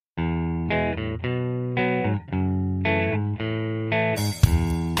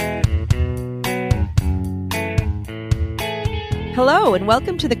Hello, and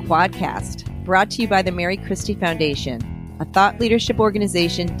welcome to the Quadcast, brought to you by the Mary Christie Foundation, a thought leadership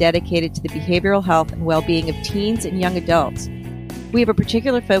organization dedicated to the behavioral health and well-being of teens and young adults. We have a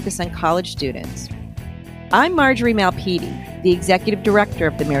particular focus on college students. I'm Marjorie Malpede, the Executive Director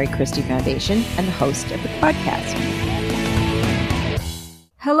of the Mary Christie Foundation and the host of the Quadcast.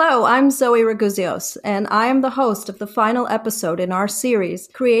 Hello, I'm Zoe Ragouzeos, and I am the host of the final episode in our series,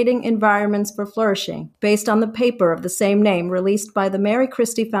 Creating Environments for Flourishing, based on the paper of the same name released by the Mary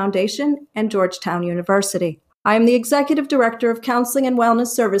Christie Foundation and Georgetown University. I am the Executive Director of Counseling and Wellness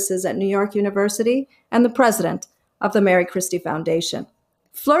Services at New York University and the President of the Mary Christie Foundation.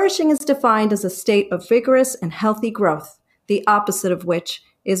 Flourishing is defined as a state of vigorous and healthy growth, the opposite of which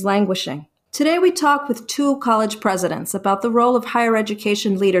is languishing. Today we talk with two college presidents about the role of higher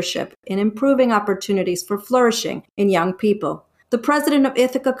education leadership in improving opportunities for flourishing in young people. The president of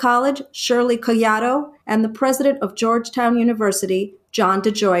Ithaca College, Shirley Collado, and the president of Georgetown University, John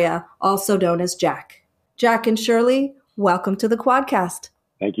DeGioia, also known as Jack. Jack and Shirley, welcome to the Quadcast.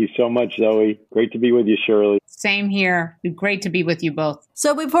 Thank you so much, Zoe. Great to be with you, Shirley. Same here. Great to be with you both.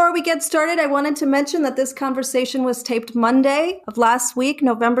 So before we get started, I wanted to mention that this conversation was taped Monday of last week,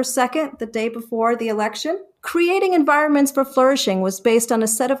 November 2nd, the day before the election. Creating Environments for Flourishing was based on a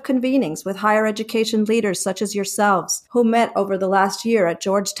set of convenings with higher education leaders such as yourselves, who met over the last year at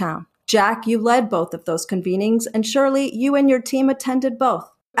Georgetown. Jack, you led both of those convenings, and Shirley, you and your team attended both.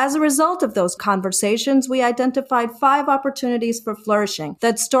 As a result of those conversations, we identified 5 opportunities for flourishing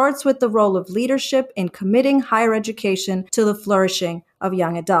that starts with the role of leadership in committing higher education to the flourishing of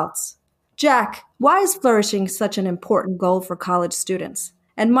young adults. Jack, why is flourishing such an important goal for college students?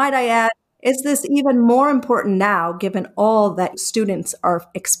 And might I add, is this even more important now given all that students are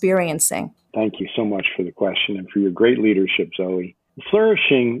experiencing? Thank you so much for the question and for your great leadership, Zoe.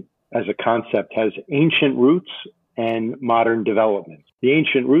 Flourishing as a concept has ancient roots and modern development. The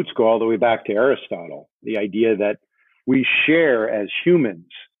ancient roots go all the way back to Aristotle, the idea that we share as humans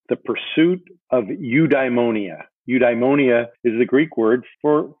the pursuit of eudaimonia. Eudaimonia is the Greek word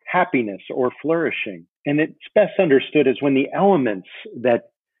for happiness or flourishing. And it's best understood as when the elements that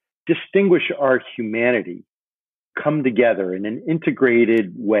distinguish our humanity come together in an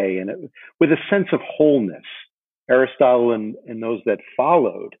integrated way and with a sense of wholeness. Aristotle and those that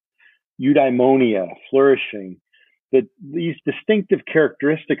followed, eudaimonia, flourishing, that these distinctive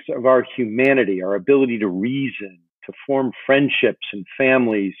characteristics of our humanity, our ability to reason, to form friendships and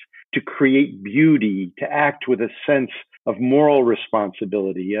families, to create beauty, to act with a sense of moral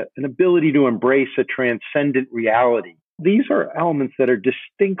responsibility, an ability to embrace a transcendent reality. These are elements that are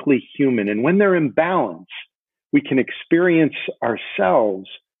distinctly human. And when they're in balance, we can experience ourselves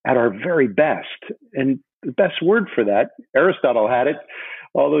at our very best. And the best word for that, Aristotle had it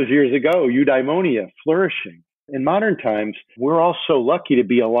all those years ago, eudaimonia, flourishing. In modern times, we're also lucky to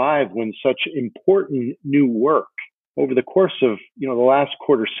be alive when such important new work over the course of the last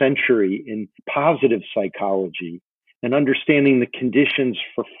quarter century in positive psychology and understanding the conditions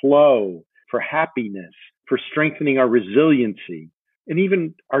for flow, for happiness, for strengthening our resiliency, and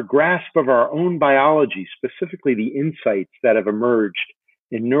even our grasp of our own biology, specifically the insights that have emerged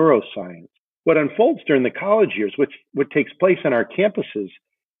in neuroscience. What unfolds during the college years, what takes place on our campuses,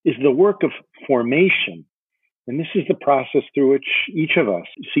 is the work of formation. And this is the process through which each of us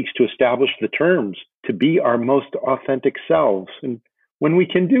seeks to establish the terms to be our most authentic selves. And when we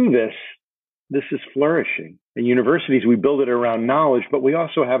can do this, this is flourishing. At universities, we build it around knowledge, but we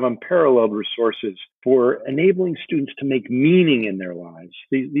also have unparalleled resources for enabling students to make meaning in their lives.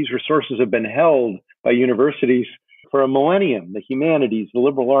 These resources have been held by universities for a millennium, the humanities, the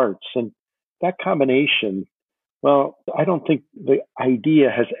liberal arts. And that combination, well, I don't think the idea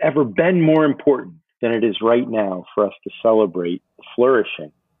has ever been more important than it is right now for us to celebrate the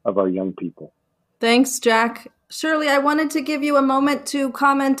flourishing of our young people. Thanks, Jack. Shirley, I wanted to give you a moment to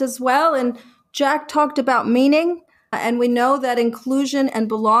comment as well. And Jack talked about meaning, and we know that inclusion and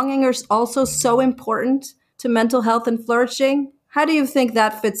belonging are also so important to mental health and flourishing. How do you think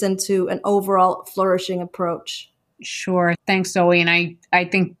that fits into an overall flourishing approach? Sure. Thanks, Zoe. And I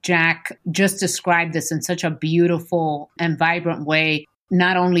think Jack just described this in such a beautiful and vibrant way.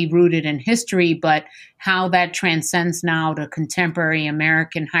 not only rooted in history, but how that transcends now to contemporary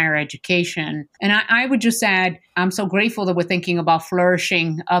American higher education. And I would just add, I'm so grateful that we're thinking about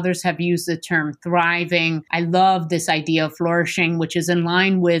flourishing. Others have used the term thriving. I love this idea of flourishing, which is in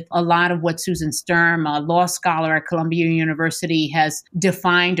line with a lot of what Susan Sturm, a law scholar at Columbia University, has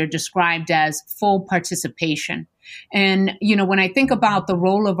defined or described as full participation. And, when I think about the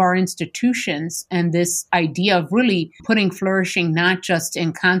role of our institutions and this idea of really putting flourishing not just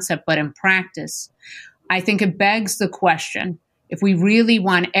in concept, but in practice, I think it begs the question, if we really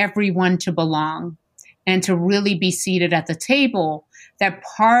want everyone to belong and to really be seated at the table, that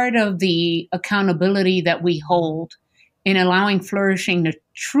part of the accountability that we hold in allowing flourishing to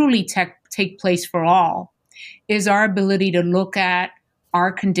truly take place for all is our ability to look at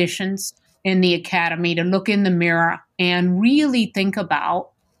our conditions in the academy, to look in the mirror and really think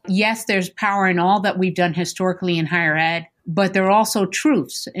about, yes, there's power in all that we've done historically in higher ed, but there are also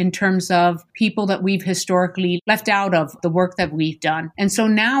truths in terms of people that we've historically left out of the work that we've done. And so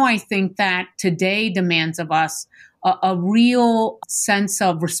now I think that today demands of us a real sense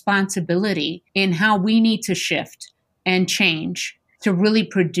of responsibility in how we need to shift and change to really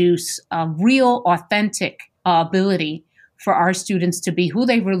produce a real, authentic ability for our students to be who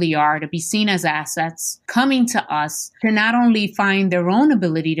they really are, to be seen as assets, coming to us to not only find their own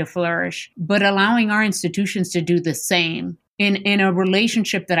ability to flourish, but allowing our institutions to do the same in a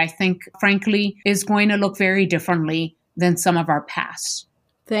relationship that I think, frankly, is going to look very differently than some of our past.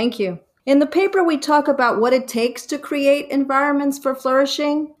 Thank you. In the paper, we talk about what it takes to create environments for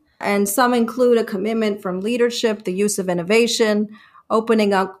flourishing, and some include a commitment from leadership, the use of innovation,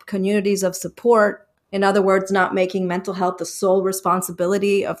 opening up communities of support. In other words, not making mental health the sole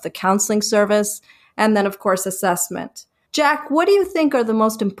responsibility of the counseling service, and then, of course, assessment. Jack, what do you think are the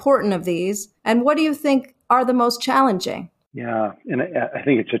most important of these, and what do you think are the most challenging? Yeah, and I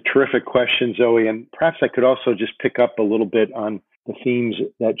think it's a terrific question, Zoe, and perhaps I could also just pick up a little bit on the themes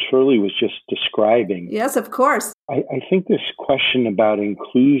that Shirley was just describing. Yes, of course. I think this question about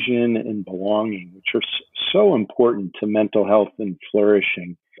inclusion and belonging, which are so important to mental health and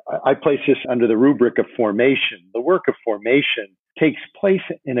flourishing, I place this under the rubric of formation. The work of formation takes place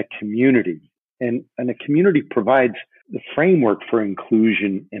in a community, and a community provides the framework for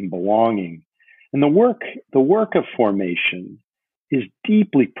inclusion and belonging. And the work of formation is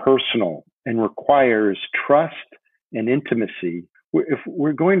deeply personal and requires trust and intimacy. If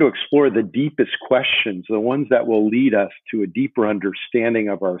we're going to explore the deepest questions, the ones that will lead us to a deeper understanding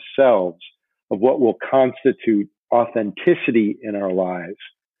of ourselves, of what will constitute authenticity in our lives,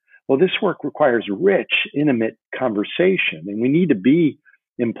 well, this work requires rich, intimate conversation, and we need to be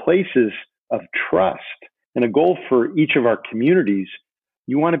in places of trust. And a goal for each of our communities,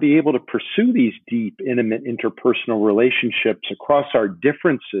 you want to be able to pursue these deep, intimate, interpersonal relationships across our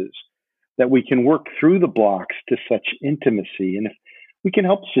differences, that we can work through the blocks to such intimacy. And if we can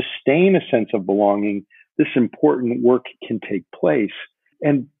help sustain a sense of belonging, this important work can take place.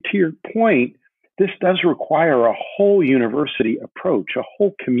 And to your point, this does require a whole university approach, a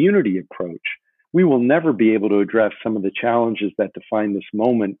whole community approach. We will never be able to address some of the challenges that define this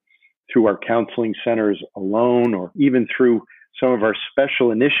moment through our counseling centers alone, or even through some of our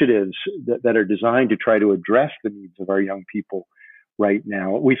special initiatives that are designed to try to address the needs of our young people right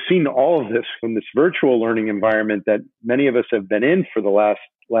now. We've seen all of this from this virtual learning environment that many of us have been in for the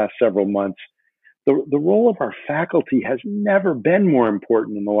last several months. The role of our faculty has never been more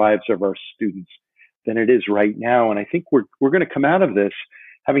important in the lives of our students than it is right now. And I think we're going to come out of this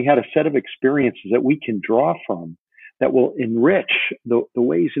having had a set of experiences that we can draw from that will enrich the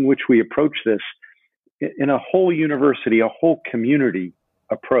ways in which we approach this in a whole university, a whole community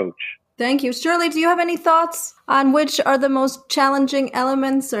approach. Thank you. Shirley, do you have any thoughts on which are the most challenging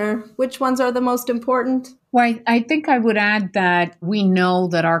elements, or which ones are the most important? Well, I think I would add that we know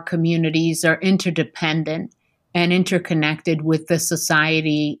that our communities are interdependent and interconnected with the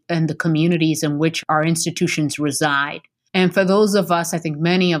society and the communities in which our institutions reside. And for those of us, I think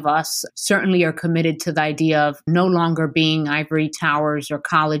many of us certainly are committed to the idea of no longer being ivory towers or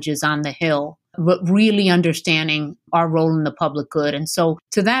colleges on the hill, but really understanding our role in the public good. And so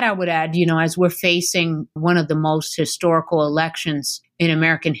to that, I would add, as we're facing one of the most historical elections in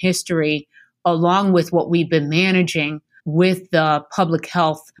American history, along with what we've been managing with the public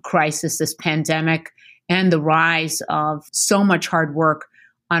health crisis, this pandemic, and the rise of so much hard work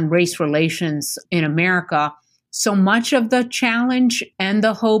on race relations in America, so much of the challenge and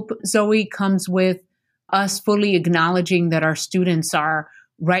the hope, Zoe, comes with us fully acknowledging that our students are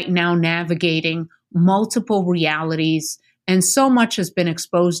right now navigating multiple realities, and so much has been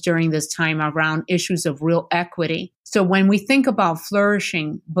exposed during this time around issues of real equity. So when we think about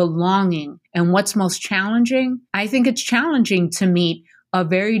flourishing, belonging, and what's most challenging, I think it's challenging to meet a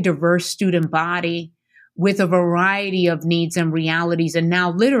very diverse student body with a variety of needs and realities. And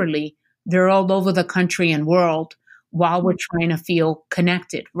now literally, they're all over the country and world while we're trying to feel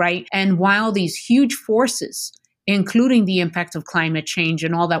connected, right? And while these huge forces including the impact of climate change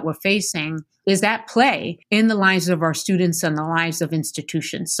and all that we're facing, is at play in the lives of our students and the lives of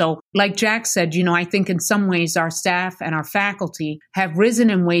institutions. So like Jack said, I think in some ways our staff and our faculty have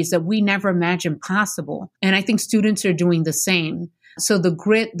risen in ways that we never imagined possible. And I think students are doing the same. So the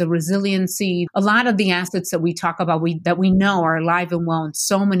grit, the resiliency, a lot of the assets that we talk about, that we know are alive and well in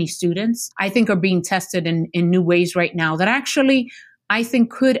so many students, I think are being tested in new ways right now that actually I think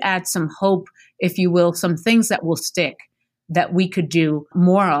could add some hope, if you will, some things that will stick, that we could do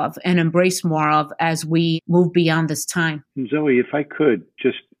more of and embrace more of as we move beyond this time. Zoe, if I could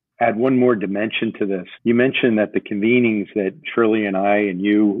just add one more dimension to this. You mentioned that the convenings that Shirley and I and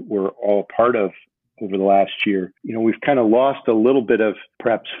you were all part of over the last year, we've kind of lost a little bit of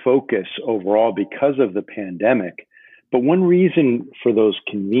perhaps focus overall because of the pandemic. But one reason for those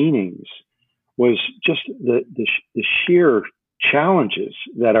convenings was just the sheer challenges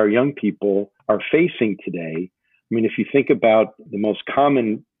that our young people are facing today. I mean, if you think about the most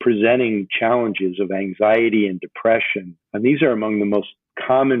common presenting challenges of anxiety and depression, and these are among the most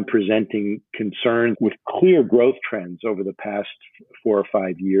common presenting concerns with clear growth trends over the past 4 or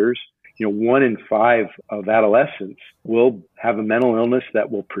 5 years. 1 in 5 of adolescents will have a mental illness that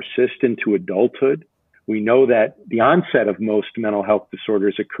will persist into adulthood. We know that the onset of most mental health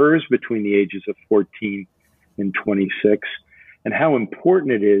disorders occurs between the ages of 14 and 26, and how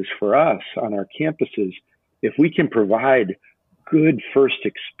important it is for us on our campuses if we can provide good first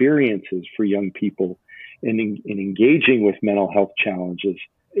experiences for young people in engaging with mental health challenges.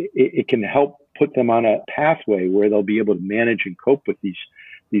 It can help put them on a pathway where they'll be able to manage and cope with these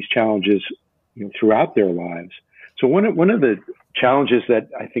challenges throughout their lives. So one of the challenges that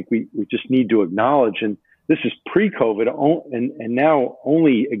I think we just need to acknowledge, and this is pre-COVID and now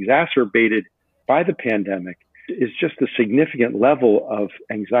only exacerbated by the pandemic, is just the significant level of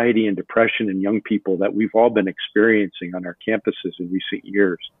anxiety and depression in young people that we've all been experiencing on our campuses in recent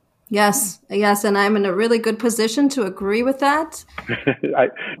years. Yes, and I'm in a really good position to agree with that.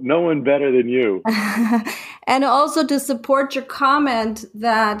 No one better than you. And also to support your comment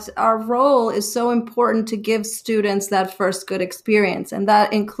that our role is so important to give students that first good experience. And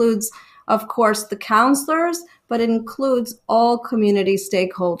that includes, of course, the counselors, but it includes all community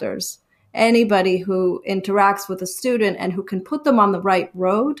stakeholders. Anybody who interacts with a student and who can put them on the right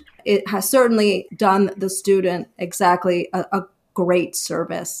road, it has certainly done the student exactly a great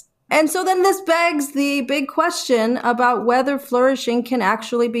service. And so then this begs the big question about whether flourishing can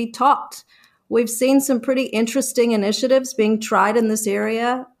actually be taught. We've seen some pretty interesting initiatives being tried in this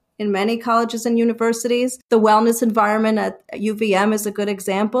area in many colleges and universities. The wellness environment at UVM is a good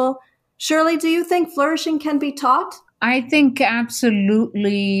example. Shirley, do you think flourishing can be taught? I think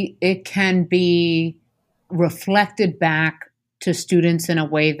absolutely it can be reflected back to students in a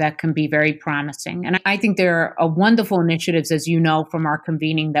way that can be very promising. And I think there are wonderful initiatives, as you know, from our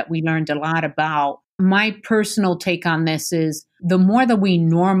convening that we learned a lot about. My personal take on this is the more that we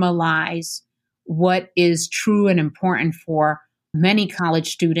normalize what is true and important for many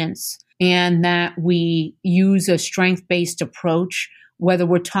college students, and that we use a strength-based approach, whether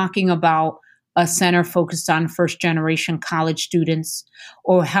we're talking about a center focused on first-generation college students,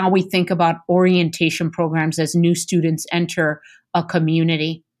 or how we think about orientation programs as new students enter a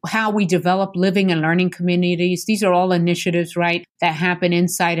community, how we develop living and learning communities. These are all initiatives, right, that happen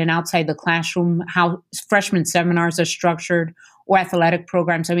inside and outside the classroom, how freshman seminars are structured, or athletic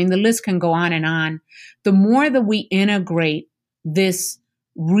programs. I mean, the list can go on and on. The more that we integrate this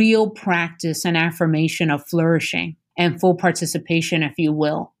real practice and affirmation of flourishing and full participation, if you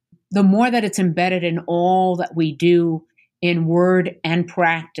will, the more that it's embedded in all that we do in word and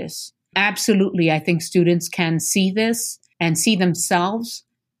practice. Absolutely, I think students can see this and see themselves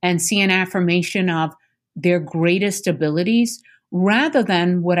and see an affirmation of their greatest abilities, rather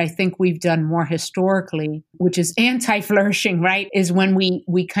than what I think we've done more historically, which is anti-flourishing, right? Is when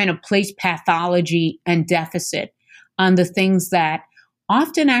we kind of place pathology and deficit on the things that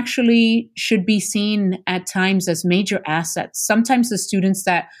often actually should be seen at times as major assets. Sometimes the students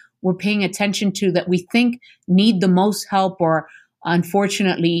that we're paying attention to that we think need the most help, or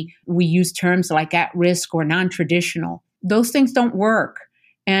unfortunately, we use terms like at risk or non-traditional. Those things don't work.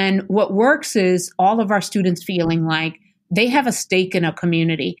 And what works is all of our students feeling like they have a stake in a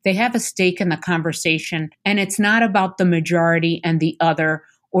community. They have a stake in the conversation. And it's not about the majority and the other,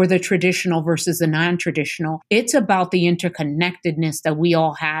 or the traditional versus the non-traditional. It's about the interconnectedness that we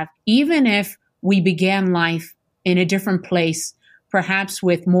all have, even if we began life in a different place, perhaps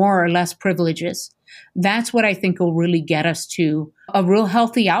with more or less privileges. That's what I think will really get us to a real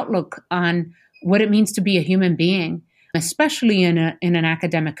healthy outlook on what it means to be a human being, especially in an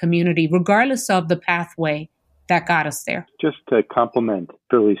academic community, regardless of the pathway that got us there. Just to complement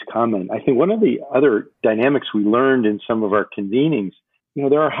Shirley's comment, I think one of the other dynamics we learned in some of our convenings,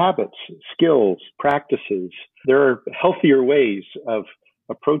 there are habits, skills, practices. There are healthier ways of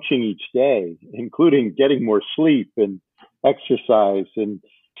approaching each day, including getting more sleep and exercise and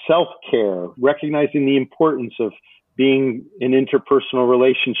self-care, recognizing the importance of being in interpersonal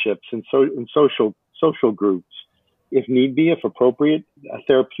relationships and social groups. If need be, if appropriate, a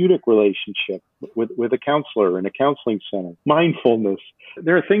therapeutic relationship with a counselor in a counseling center, mindfulness.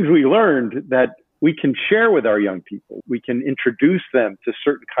 There are things we learned that we can share with our young people. We can introduce them to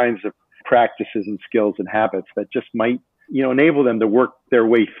certain kinds of practices and skills and habits that just might, enable them to work their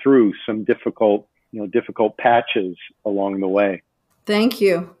way through some difficult patches along the way. Thank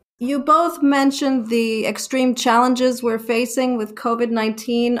you. You both mentioned the extreme challenges we're facing with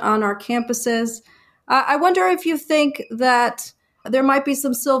COVID-19 on our campuses. I wonder if you think that there might be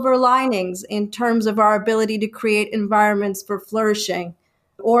some silver linings in terms of our ability to create environments for flourishing,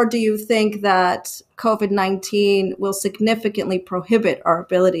 or do you think that COVID-19 will significantly prohibit our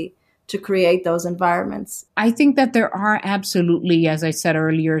ability to create those environments? I think that there are absolutely, as I said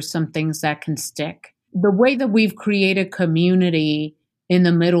earlier, some things that can stick. The way that we've created community in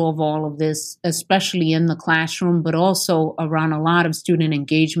the middle of all of this, especially in the classroom, but also around a lot of student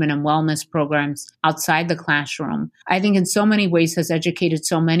engagement and wellness programs outside the classroom, I think in so many ways has educated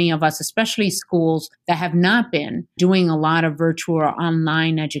so many of us, especially schools that have not been doing a lot of virtual or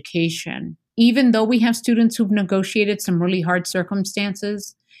online education. Even though we have students who've negotiated some really hard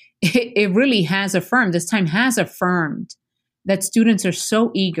circumstances, it really has affirmed, this time has affirmed, that students are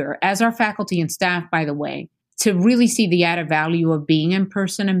so eager, as are faculty and staff, by the way, to really see the added value of being in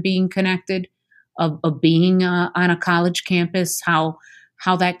person and being connected, of being on a college campus, how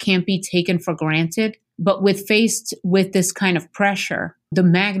that can't be taken for granted. But faced with this kind of pressure, the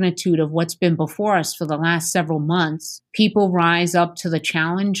magnitude of what's been before us for the last several months, people rise up to the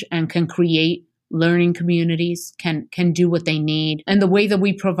challenge and can create learning communities, can do what they need. And the way that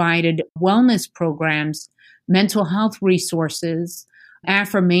we provided wellness programs, mental health resources,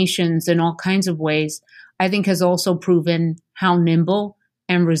 affirmations in all kinds of ways, I think has also proven how nimble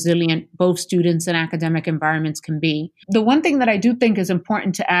and resilient both students and academic environments can be. The one thing that I do think is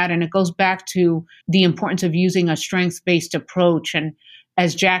important to add, and it goes back to the importance of using a strengths-based approach. And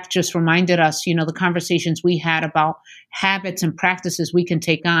as Jack just reminded us, the conversations we had about habits and practices we can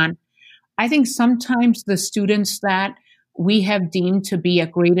take on. I think sometimes the students that we have deemed to be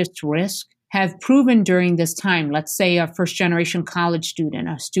at greatest risk have proven during this time, let's say a first-generation college student,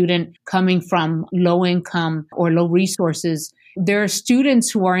 a student coming from low income or low resources, there are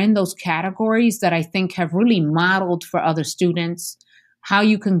students who are in those categories that I think have really modeled for other students how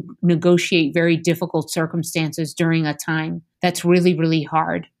you can negotiate very difficult circumstances during a time that's really, really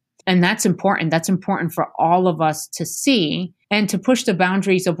hard. And that's important. That's important for all of us to see and to push the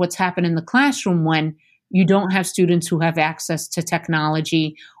boundaries of what's happened in the classroom when you don't have students who have access to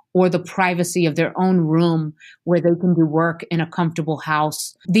technology or the privacy of their own room where they can do work in a comfortable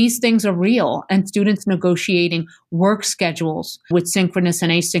house. These things are real, and students negotiating work schedules with synchronous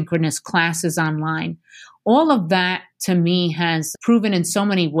and asynchronous classes online. All of that, to me, has proven in so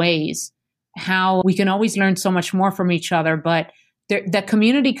many ways how we can always learn so much more from each other, but that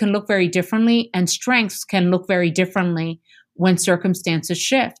community can look very differently and strengths can look very differently when circumstances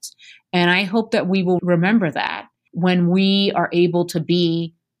shift. And I hope that we will remember that when we are able to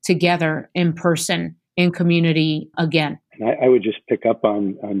be together in person, in community again. I would just pick up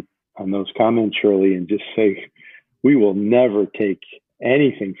on those comments, Shirley, and just say we will never take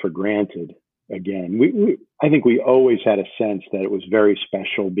anything for granted again. I think we always had a sense that it was very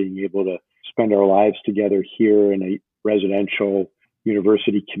special being able to spend our lives together here in a residential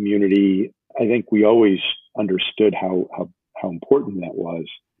university community. I think we always understood how important that was.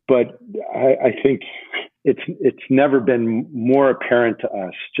 But I think it's never been more apparent to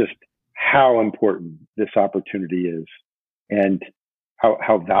us just how important this opportunity is and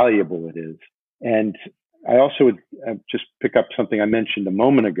how valuable it is. And I also would just pick up something I mentioned a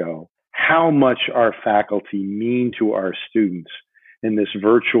moment ago, how much our faculty mean to our students in this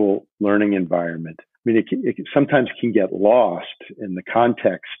virtual learning environment. I mean, it sometimes can get lost in the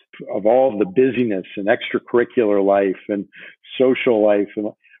context of all the busyness and extracurricular life and social life. And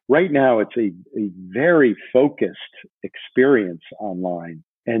right now, it's a very focused experience online.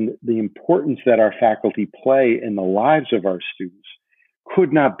 And the importance that our faculty play in the lives of our students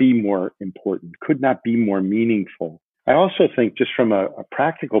could not be more important, could not be more meaningful. I also think just from a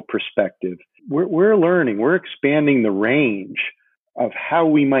practical perspective, we're learning, we're expanding the range of how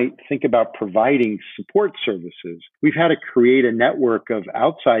we might think about providing support services. We've had to create a network of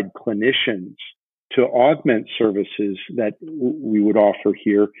outside clinicians to augment services that we would offer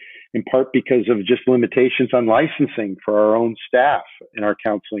here, in part because of just limitations on licensing for our own staff in our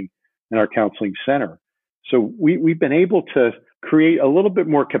counseling center. So we've been able to create a little bit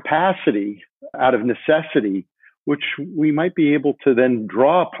more capacity out of necessity, which we might be able to then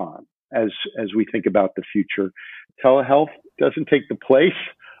draw upon as we think about the future. Telehealth doesn't take the place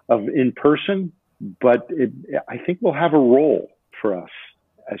of in-person, but I think will have a role for us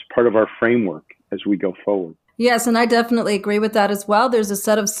as part of our framework as we go forward. Yes, and I definitely agree with that as well. There's a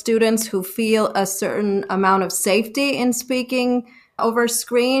set of students who feel a certain amount of safety in speaking over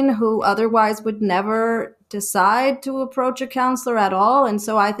screen who otherwise would never decide to approach a counselor at all. And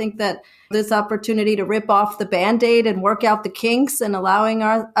so I think that this opportunity to rip off the Band-Aid and work out the kinks and allowing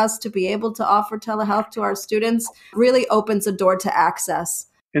us to be able to offer telehealth to our students really opens a door to access.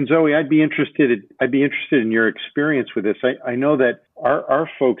 And Zoe, I'd be interested in your experience with this. I know that our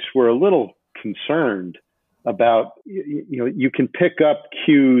folks were a little concerned about, you can pick up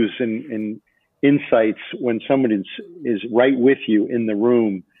cues and insights when someone is right with you in the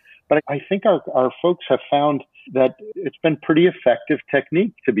room. But I think our folks have found that it's been pretty effective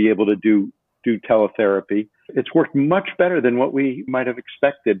technique to be able to do teletherapy. It's worked much better than what we might have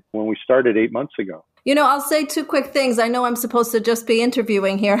expected when we started 8 months ago. I'll say two quick things. I know I'm supposed to just be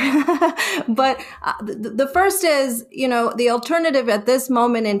interviewing here, but the first is, the alternative at this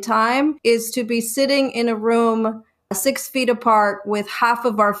moment in time is to be sitting in a room 6 feet apart with half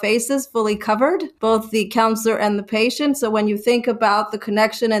of our faces fully covered, both the counselor and the patient. So when you think about the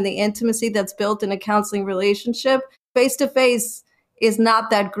connection and the intimacy that's built in a counseling relationship, face-to-face is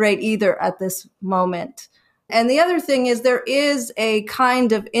not that great either at this moment. And the other thing is there is a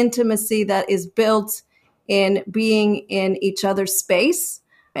kind of intimacy that is built in being in each other's space.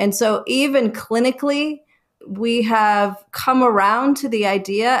 And so even clinically, we have come around to the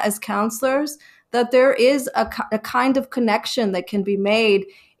idea as counselors that there is a kind of connection that can be made,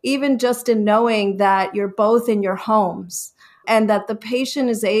 even just in knowing that you're both in your homes and that the patient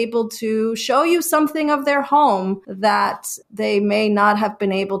is able to show you something of their home that they may not have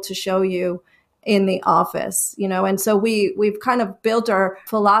been able to show you in the office, and so we've kind of built our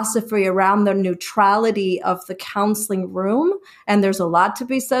philosophy around the neutrality of the counseling room. And there's a lot to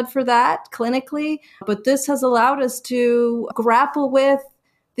be said for that clinically, but this has allowed us to grapple with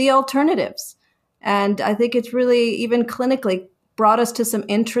the alternatives. And I think it's really, even clinically, brought us to some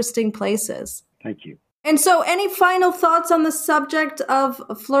interesting places. Thank you. And so any final thoughts on the subject of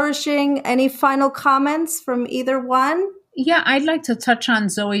flourishing? Any final comments from either one? Yeah, I'd like to touch on,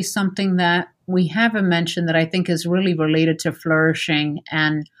 Zoe, something that we haven't mentioned that I think is really related to flourishing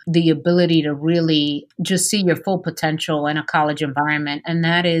and the ability to really just see your full potential in a college environment. And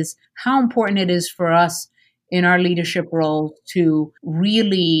that is how important it is for us in our leadership roles to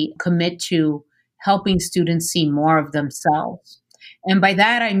really commit to helping students see more of themselves. And by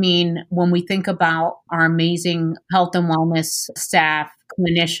that, I mean, when we think about our amazing health and wellness staff,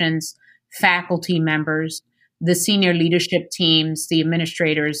 clinicians, faculty members, the senior leadership teams, the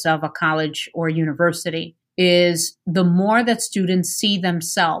administrators of a college or university, is the more that students see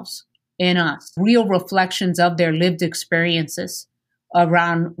themselves in us, real reflections of their lived experiences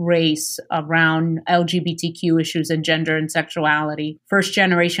around race, around LGBTQ issues and gender and sexuality,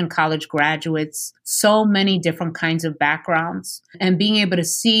 first-generation college graduates, so many different kinds of backgrounds, and being able to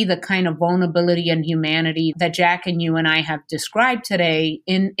see the kind of vulnerability and humanity that Jack and you and I have described today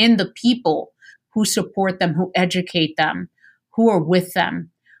in the people who support them, who educate them, who are with them.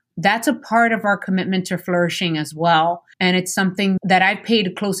 That's a part of our commitment to flourishing as well. And it's something that I've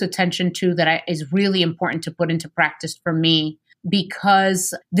paid close attention to that is really important to put into practice for me,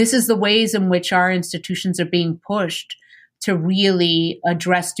 because this is the ways in which our institutions are being pushed to really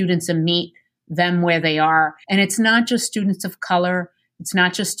address students and meet them where they are. And it's not just students of color. It's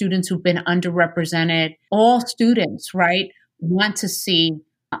not just students who've been underrepresented. All students, right, want to see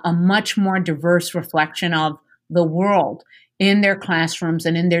a much more diverse reflection of the world in their classrooms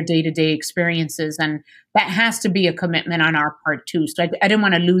and in their day-to-day experiences. And that has to be a commitment on our part too. So I didn't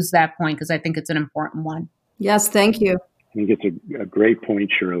want to lose that point because I think it's an important one. Yes, thank you. I think it's a great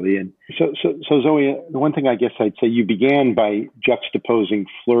point, Shirley. And so Zoe, the one thing I guess I'd say, you began by juxtaposing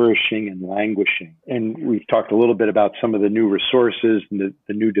flourishing and languishing. And we've talked a little bit about some of the new resources and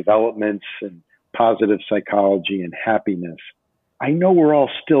the new developments and positive psychology and happiness. I know we're all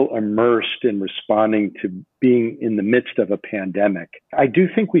still immersed in responding to being in the midst of a pandemic. I do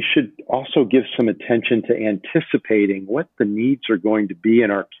think we should also give some attention to anticipating what the needs are going to be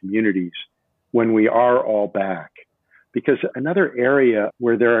in our communities when we are all back. Because another area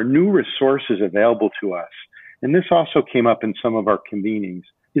where there are new resources available to us, and this also came up in some of our convenings,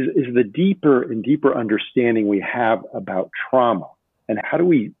 is the deeper and deeper understanding we have about trauma, and how do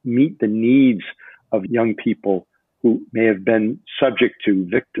we meet the needs of young people who may have been subject to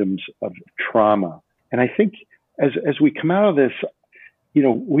victims of trauma. And I think as we come out of this,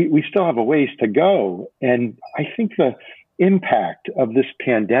 we still have a ways to go. And I think the impact of this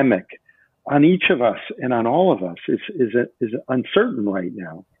pandemic on each of us and on all of us is uncertain right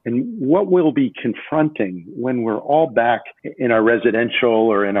now. And what we'll be confronting when we're all back in our residential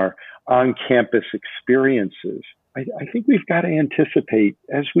or in our on-campus experiences, I think we've got to anticipate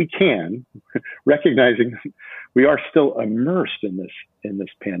as we can, recognizing we are still immersed in this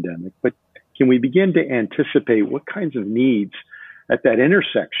pandemic, but can we begin to anticipate what kinds of needs at that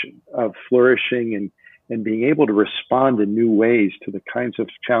intersection of flourishing and being able to respond in new ways to the kinds of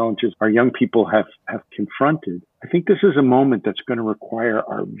challenges our young people have confronted? I think this is a moment that's going to require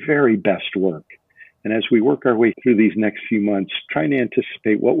our very best work. And as we work our way through these next few months, trying to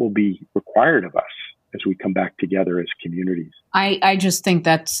anticipate what will be required of us as we come back together as communities. I just think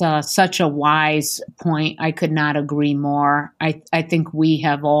that's such a wise point. I could not agree more. I think we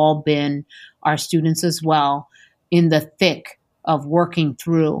have all been, our students as well, in the thick of working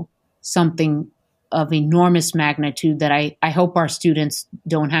through something of enormous magnitude that I hope our students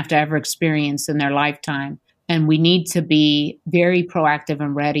don't have to ever experience in their lifetime. And we need to be very proactive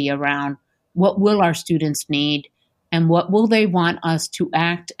and ready around what will our students need and what will they want us to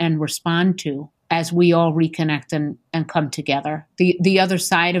act and respond to as we all reconnect and come together. The other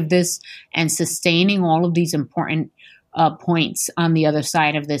side of this and sustaining all of these important points on the other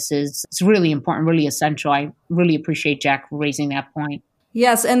side of this is really important, really essential. I really appreciate Jack raising that point.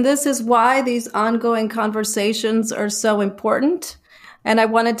 Yes, and this is why these ongoing conversations are so important. And I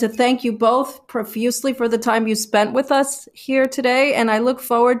wanted to thank you both profusely for the time you spent with us here today. And I look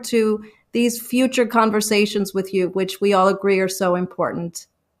forward to these future conversations with you, which we all agree are so important.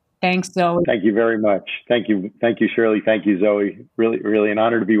 Thanks, Zoe. Thank you very much. Thank you, Shirley. Thank you, Zoe. Really, really an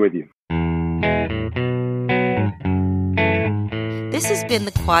honor to be with you. This has been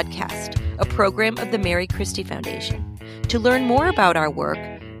the Quadcast, a program of the Mary Christie Foundation. To learn more about our work,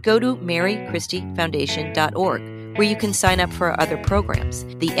 go to marychristiefoundation.org, where you can sign up for our other programs,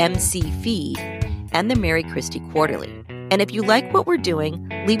 the MC Feed and the Mary Christie Quarterly. And if you like what we're doing,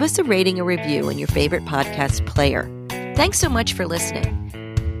 leave us a rating or review in your favorite podcast player. Thanks so much for listening.